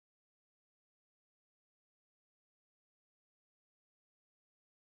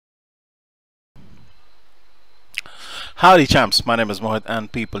Howdy champs, my name is Mohit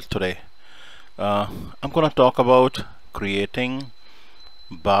and people today I'm going to talk about creating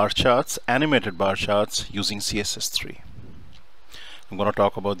bar charts, animated bar charts using CSS3. I'm going to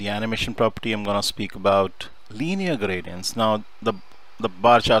talk about the animation property. I'm going to speak about linear gradients. Now the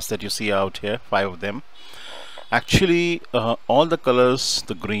bar charts that you see out here, 5 of them, actually all the colors,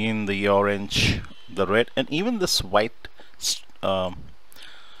 the green, the orange, the red, and even this white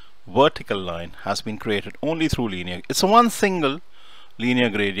vertical line has been created only through linear. It's a one single linear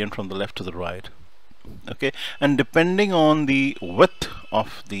gradient from the left to the right. Okay, and depending on the width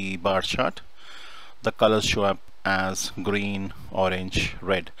of the bar chart, the colors show up as green, orange,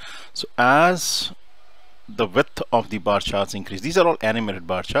 red. So as the width of the bar charts increase, these are all animated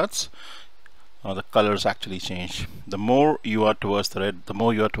bar charts, the colors actually change. The more you are towards the red, the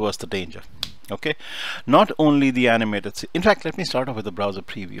more you are towards the danger. Okay, not only the animated, in fact, let me start off with the browser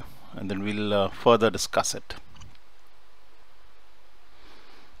preview and then we'll further discuss it.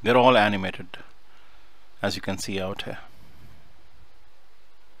 They're all animated, as you can see out here.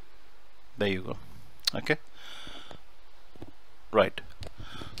 There you go. Okay, right.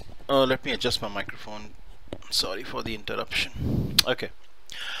 Let me adjust my microphone. Sorry for the interruption. Okay,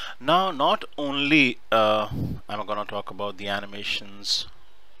 now not only I'm going to talk about the animations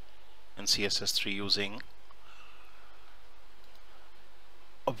in CSS3 using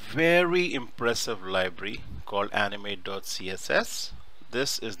a very impressive library called animate.css.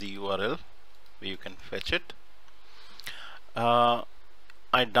 This is the URL where you can fetch it. I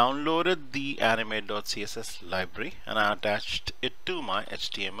downloaded the animate.css library and I attached it to my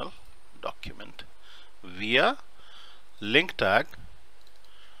HTML document via link tag,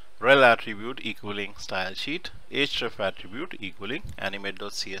 rel attribute equaling style sheet, href attribute equaling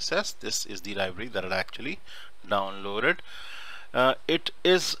animate.css. This is the library that I actually downloaded. It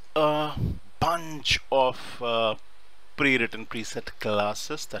is a bunch of pre-written preset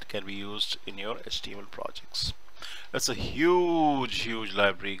classes that can be used in your HTML projects. It's a huge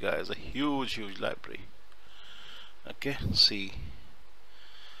library, guys, a huge library. Okay, see,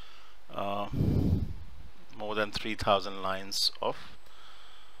 more than 3,000 lines of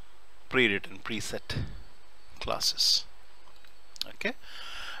pre-written preset classes. Okay,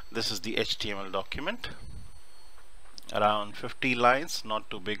 this is the HTML document, around 50 lines, not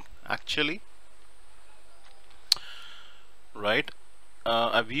too big actually. Right,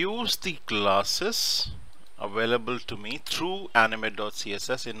 I've used the classes available to me through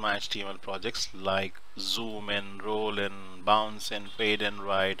animate.css in my HTML projects, like zoom in, roll in, bounce in, fade in,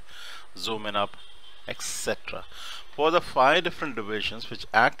 right, zoom in up, etc., for the 5 different divisions which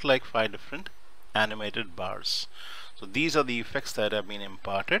act like 5 different animated bars. So these are the effects that have been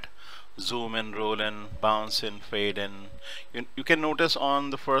imparted: zoom in, roll in, bounce in, fade in. You can notice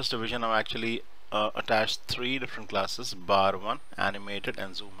on the first division I've actually attached 3 different classes: bar 1, animated,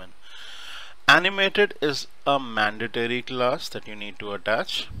 and zoom in. Animated is a mandatory class that you need to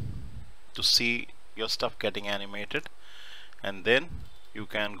attach to see your stuff getting animated, and then you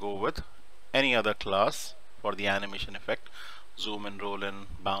can go with any other class for the animation effect. Zoom in, roll in,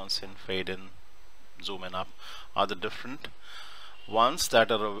 bounce in, fade in, zoom in up are the different ones that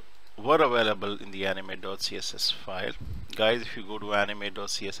were available in the animate.css file. Guys, if you go to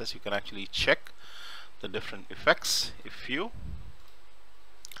animate.css, you can actually check the different effects. If you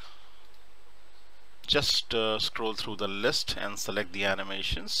just scroll through the list and select the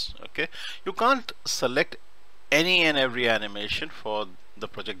animations, okay, you can't select any and every animation for the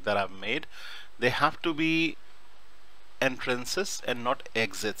project that I've made. They have to be entrances and not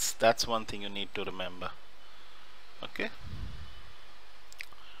exits. That's one thing you need to remember. Okay,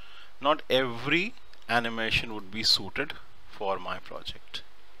 not every animation would be suited for my project,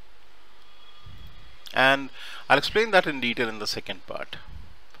 and I'll explain that in detail in the second part.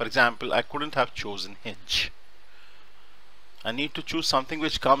 For example, I couldn't have chosen hinge. I need to choose something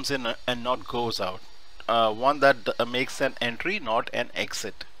which comes in and not goes out, one that makes an entry, not an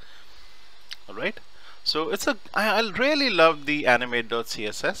exit. Alright, so I really love the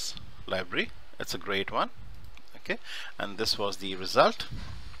animate.css library. It's a great one. Okay, and this was the result.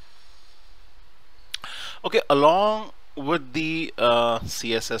 Okay, along with the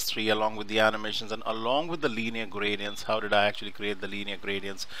CSS3, along with the animations, and along with the linear gradients, how did I actually create the linear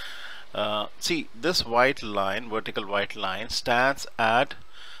gradients? See, this white line, vertical white line, stands at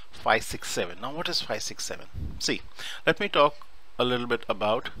 567. Now what is 567? See, let me talk a little bit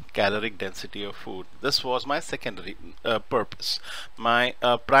about caloric density of food. This was my secondary purpose. My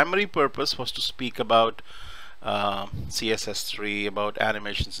primary purpose was to speak about CSS3, about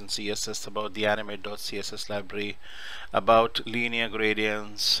animations in CSS, about the animate.css library, about linear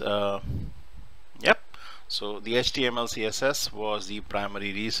gradients. Yep. So the HTML CSS was the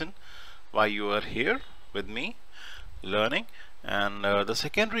primary reason why you are here with me learning, and the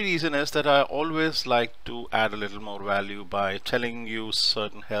secondary reason is that I always like to add a little more value by telling you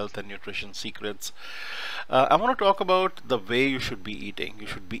certain health and nutrition secrets. I want to talk about the way you should be eating. You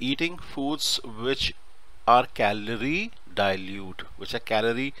should be eating foods which are calorie dilute, which are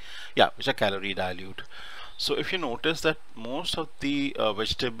calorie dilute. So if you notice that most of the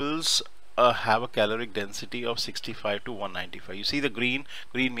vegetables have a caloric density of 65 to 195. You see the green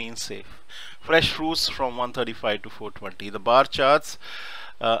means safe. Fresh fruits from 135 to 420. The bar charts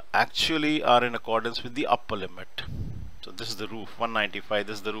actually are in accordance with the upper limit. So this is the roof 195,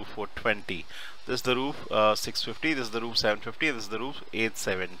 this is the roof 420, this is the roof 650, this is the roof 750, this is the roof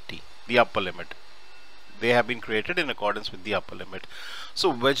 870, the upper limit. They have been created in accordance with the upper limit.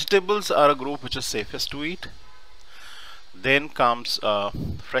 So vegetables are a group which is safest to eat. Then comes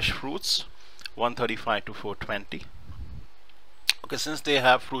fresh fruits 135 to 420. Okay, since they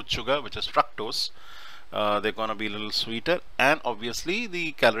have fruit sugar, which is fructose, they're gonna be a little sweeter, and obviously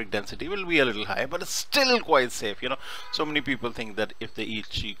the caloric density will be a little high, but it's still quite safe. You know, so many people think that if they eat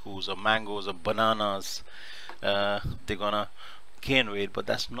chikus or mangoes or bananas, they're gonna gain weight, but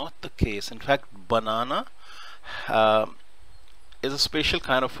that's not the case. In fact, banana is a special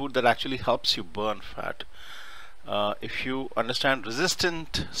kind of food that actually helps you burn fat. If you understand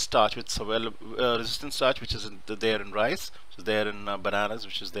resistant starch, which is available, resistant starch, which is there in rice, which is there in bananas,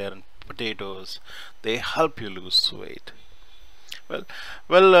 which is there in potatoes, they help you lose weight.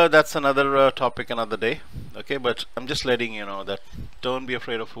 Well, that's another topic, another day. Okay, but I'm just letting you know that don't be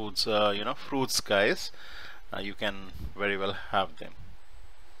afraid of foods. You know, fruits, guys. You can very well have them.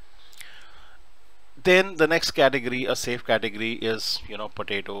 Then the next category, a safe category, is, you know,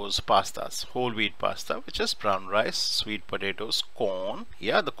 potatoes, pastas, whole wheat pasta, which is brown rice, sweet potatoes, corn.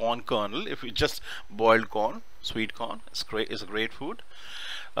 Yeah, the corn kernel. If you just boiled corn, sweet corn, is a great food.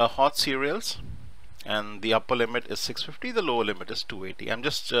 Hot cereals, and the upper limit is 650. The lower limit is 280. I'm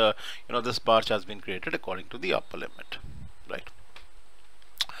just you know, this bar chart has been created according to the upper limit, right?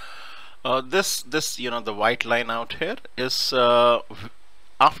 This you know, the white line out here is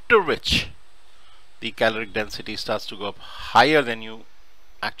after which the caloric density starts to go up higher than you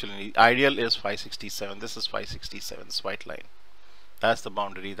actually need. Ideal is 567. This is 567, this white line. That's the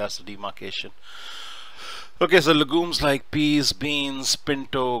boundary, that's the demarcation. Okay, so legumes like peas, beans,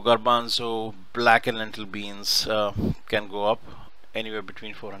 pinto, garbanzo, black and lentil beans can go up anywhere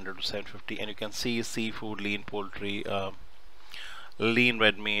between 400 to 750, and you can see seafood, lean poultry, lean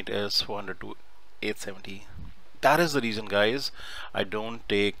red meat is 400 to 870. That is the reason, guys, I don't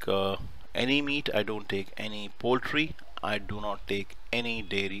take any meat, I don't take any poultry, I do not take any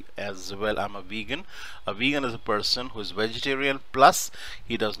dairy as well. I'm a vegan. A vegan is a person who is vegetarian plus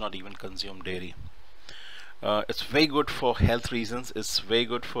he does not even consume dairy. It's very good for health reasons, it's very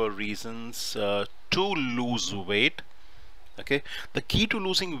good for reasons to lose weight. Okay, the key to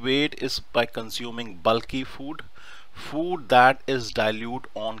losing weight is by consuming bulky food, food that is dilute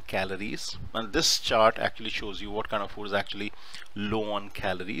on calories, and this chart actually shows you what kind of food is actually low on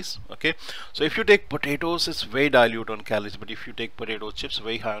calories. Okay, so if you take potatoes, it's very dilute on calories, but if you take potato chips,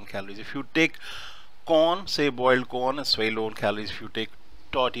 very high on calories. If you take corn, say boiled corn, it's very low on calories. If you take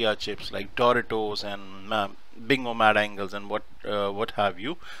tortilla chips like Doritos and Bingo Mad Angles and what have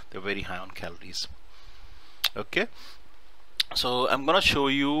you, they're very high on calories. Okay, so I'm gonna show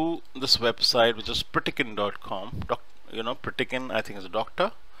you this website, which is pritikin.com. You know, Pritikin, I think, is a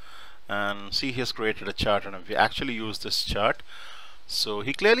doctor, and see, he has created a chart, and if you actually use this chart, so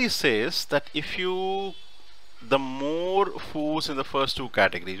he clearly says that if you, the more foods in the first two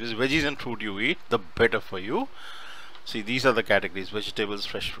categories, which is veggies and fruit, you eat, the better for you. See, these are the categories: vegetables,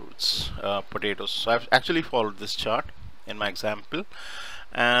 fresh fruits, potatoes. So I've actually followed this chart in my example,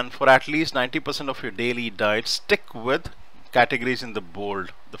 and for at least 90% of your daily diet, stick with categories in the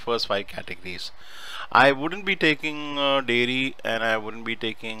bold, the first 5 categories. I wouldn't be taking dairy, and I wouldn't be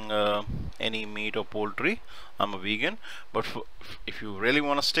taking any meat or poultry. I'm a vegan, but if you really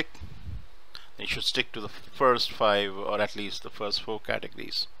want to stick, then you should stick to the first 5, or at least the first 4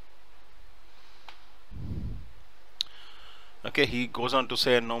 categories. Okay, he goes on to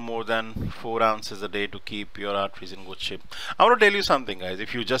say no more than 4 ounces a day to keep your arteries in good shape. I want to tell you something, guys.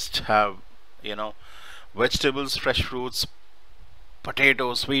 If you just have, you know, vegetables, fresh fruits,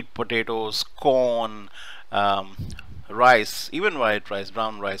 potatoes, sweet potatoes, corn, rice, even white rice,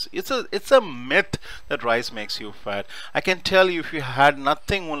 brown rice, it's a myth that rice makes you fat. I can tell you, if you had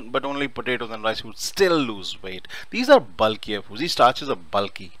nothing but only potatoes and rice, you would still lose weight. These are bulkier foods. These starches are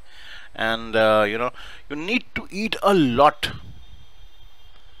bulky, and you know, you need to eat a lot.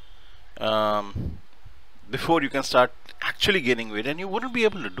 before you can start actually gaining weight, and you wouldn't be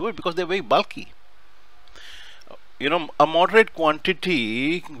able to do it because they're very bulky. You know, a moderate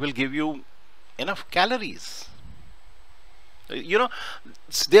quantity will give you enough calories. You know,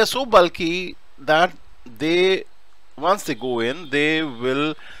 they are so bulky that they, once they go in, they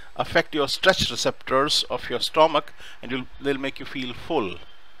will affect your stretch receptors of your stomach, and they'll make you feel full.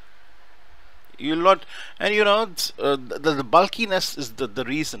 You'll not, and you know, the bulkiness is the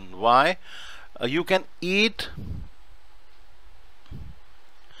reason why you can eat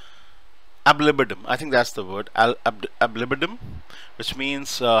ab libitum. I think that's the word, ab libitum, which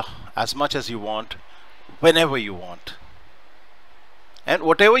means as much as you want, whenever you want, and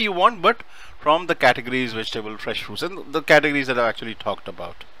whatever you want, but from the categories vegetable, fresh fruits, and the categories that I've actually talked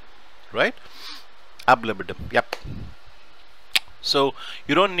about, right? Ab libitum. Yep. So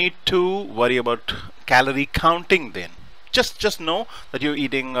you don't need to worry about calorie counting then. Just know that you're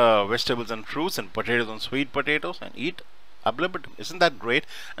eating vegetables and fruits and potatoes and sweet potatoes, and eat ab libitum. Isn't that great?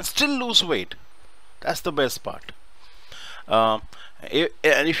 And still lose weight. That's the best part. And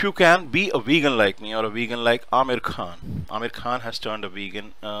if you can be a vegan like me, or a vegan like Amir Khan. Amir Khan has turned a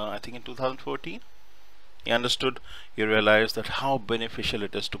vegan, I think in 2014. He understood, he realized that how beneficial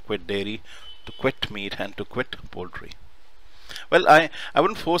it is to quit dairy, to quit meat, and to quit poultry. Well, I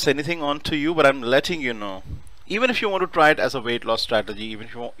wouldn't force anything onto you, but I'm letting you know. Even if you want to try it as a weight loss strategy, even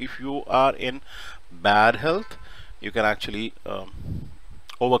if you are in bad health, you can actually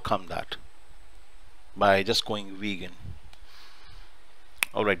overcome that by just going vegan.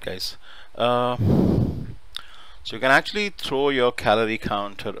 Alright guys, so you can actually throw your calorie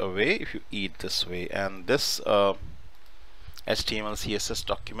counter away if you eat this way. And this HTML CSS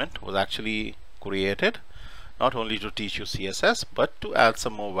document was actually created not only to teach you CSS, but to add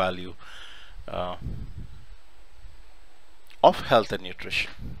some more value of health and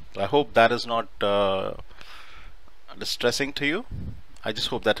nutrition. So I hope that is not distressing to you. I just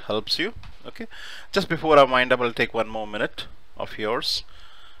hope that helps you. Okay, just before I wind up, I'll take one more minute of yours.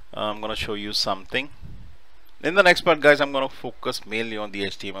 I'm going to show you something. In the next part, guys, I'm going to focus mainly on the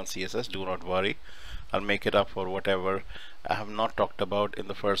HTML CSS. Do not worry, I'll make it up for whatever I have not talked about in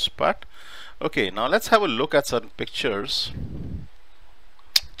the first part. Okay, now let's have a look at certain pictures.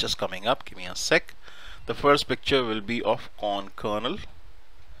 Just coming up, give me a sec. The first picture will be of corn kernel.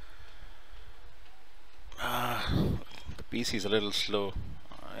 The PC is a little slow.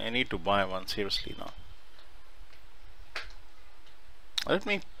 I need to buy one, seriously now. Let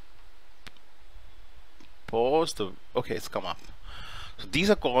me pause the, okay, it's come up. So these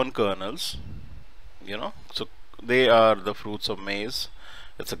are corn kernels, you know, so they are the fruits of maize.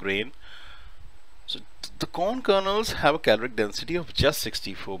 It's a grain. So the corn kernels have a caloric density of just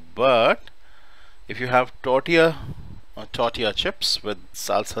 64, but if you have tortilla chips with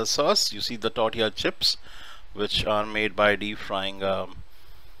salsa sauce, you see the tortilla chips, which are made by deep frying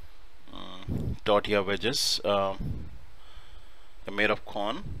tortilla wedges. They're made of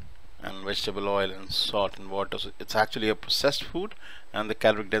corn and vegetable oil and salt and water. So it's actually a processed food, and the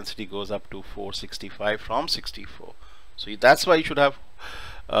caloric density goes up to 465 from 64. So that's why you should have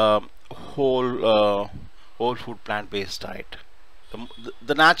whole food plant-based diet.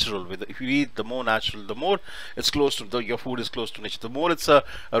 The natural way. If you eat the more natural, the more it's close to your food is close to nature. The more it's a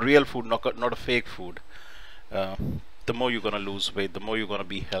real food, not a fake food. The more you're gonna lose weight, the more you're gonna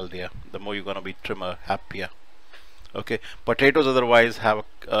be healthier, the more you're gonna be trimmer, happier. Okay, potatoes otherwise have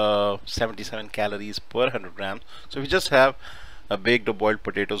 77 calories per 100 grams. So if you just have baked or boiled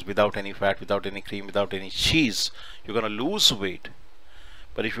potatoes without any fat, without any cream, without any cheese, you're gonna lose weight.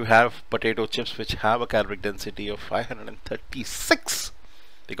 But if you have potato chips which have a caloric density of 536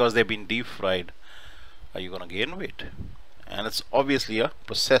 because they've been deep fried, are you gonna gain weight? And it's obviously a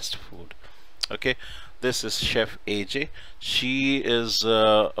processed food. Okay, this is Chef AJ. She is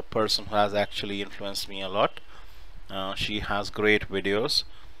a person who has actually influenced me a lot. She has great videos,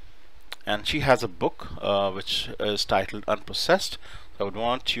 and she has a book which is titled Unprocessed. So I would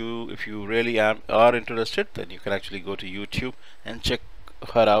want you, if you really are interested, then you can actually go to YouTube and check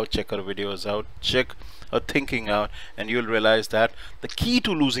her out, check her videos out, check her thinking out, and you'll realize that the key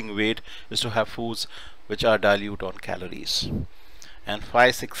to losing weight is to have foods which are dilute on calories. And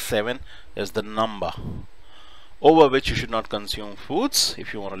 567 is the number over which you should not consume foods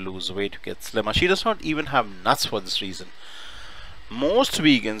if you want to lose weight, to get slimmer. She does not even have nuts for this reason. Most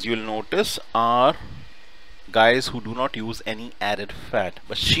vegans, you'll notice, are guys who do not use any added fat,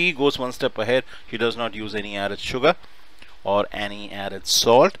 but she goes one step ahead. She does not use any added sugar or any added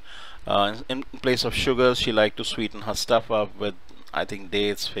salt. In place of sugars, she likes to sweeten her stuff up with, I think,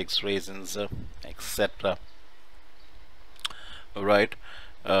 dates, figs, raisins, etc. Right.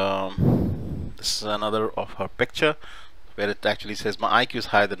 This is another of her picture where it actually says my IQ is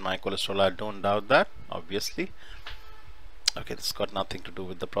higher than my cholesterol. I don't doubt that, obviously. Okay, this got nothing to do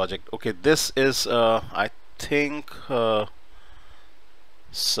with the project. Okay, this is I think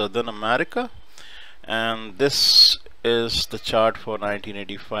Southern America, and this is the chart for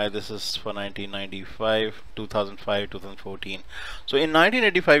 1985. This is for 1995, 2005, 2014. So in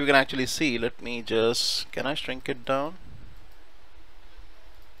 1985 you can actually see, let me just, can I shrink it down?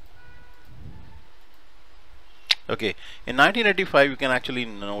 Okay, in 1985 you can actually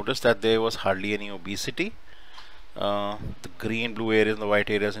notice that there was hardly any obesity. The green, blue areas and the white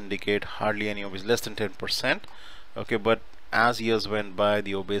areas indicate hardly any obesity, less than 10%. Okay, but as years went by,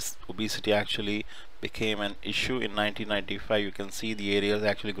 the obesity actually became an issue. In 1995 you can see the areas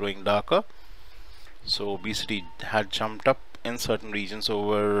actually growing darker. So obesity had jumped up in certain regions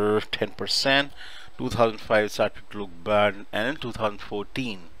over 10%. 2005 started to look bad, and in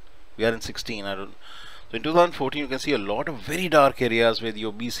 2014, we are in 16, I don't. So in 2014 you can see a lot of very dark areas where the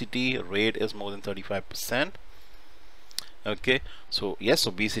obesity rate is more than 35%. Okay, so yes,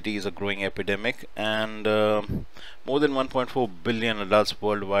 obesity is a growing epidemic, and more than 1.4 billion adults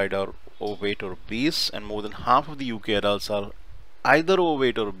worldwide are overweight or obese, and more than half of the UK adults are either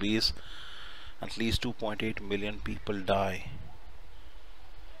overweight or obese. At least 2.8 million people die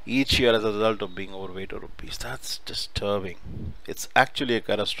each year as a result of being overweight or obese. That's disturbing. It's actually a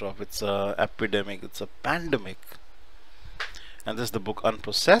catastrophe. It's a epidemic. It's a pandemic. And this is the book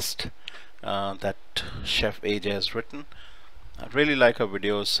Unprocessed that Chef AJ has written. I really like her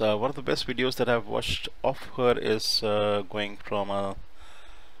videos. One of the best videos that I've watched of her is going from a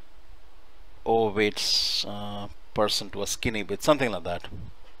overweight person to a skinny bit, something like that.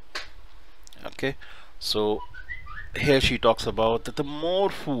 Okay, so here she talks about that the more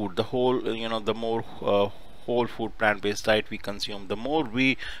food, the more whole food plant-based diet we consume, the more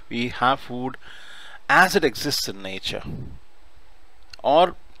we have food as it exists in nature,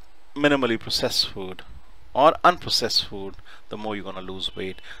 or minimally processed food or unprocessed food, the more you're gonna lose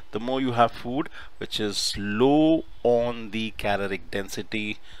weight. The more you have food which is low on the caloric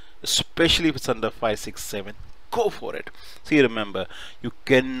density, especially if it's under 5, 6, 7, go for it. See, remember, you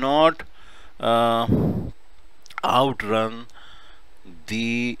cannot outrun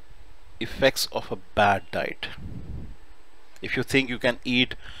the effects of a bad diet. If you think you can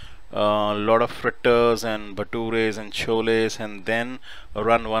eat a lot of fritters and batures and choles and then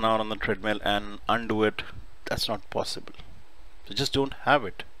run 1 hour on the treadmill and undo it, that's not possible. So just don't have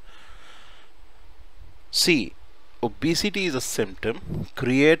it. See, obesity is a symptom,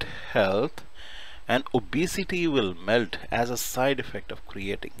 create health, and obesity will melt as a side effect of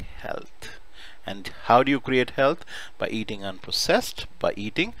creating health. And how do you create health? By eating unprocessed, by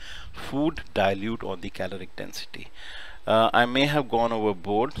eating food dilute on the caloric density. I may have gone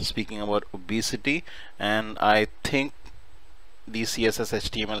overboard speaking about obesity, and I think the CSS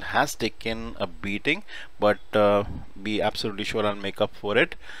HTML has taken a beating, but be absolutely sure I'll make up for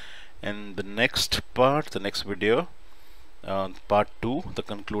it in the next part, the next video, part 2, the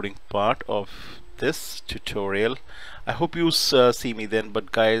concluding part of this tutorial. I hope you see me then.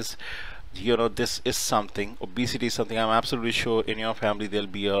 But guys, you know, this is something, obesity is something, I'm absolutely sure in your family there'll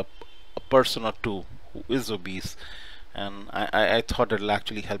be a person or two who is obese, and I thought it'll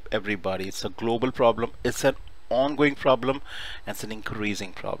actually help everybody. It's a global problem, it's an ongoing problem, and it's an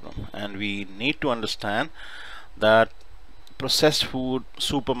increasing problem, and we need to understand that processed food,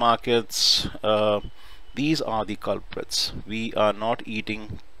 supermarkets, these are the culprits. We are not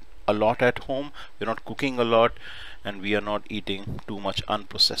eating a lot at home, we're not cooking a lot, and we are not eating too much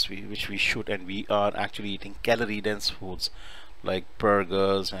unprocessed, which we should, and we are actually eating calorie dense foods like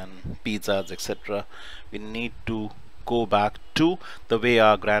burgers and pizzas, etc. We need to go back to the way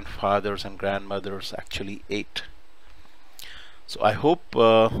our grandfathers and grandmothers actually ate. So I hope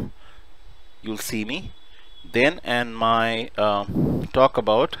you'll see me then, and my talk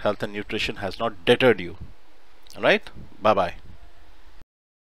about health and nutrition has not deterred you. All right, bye bye.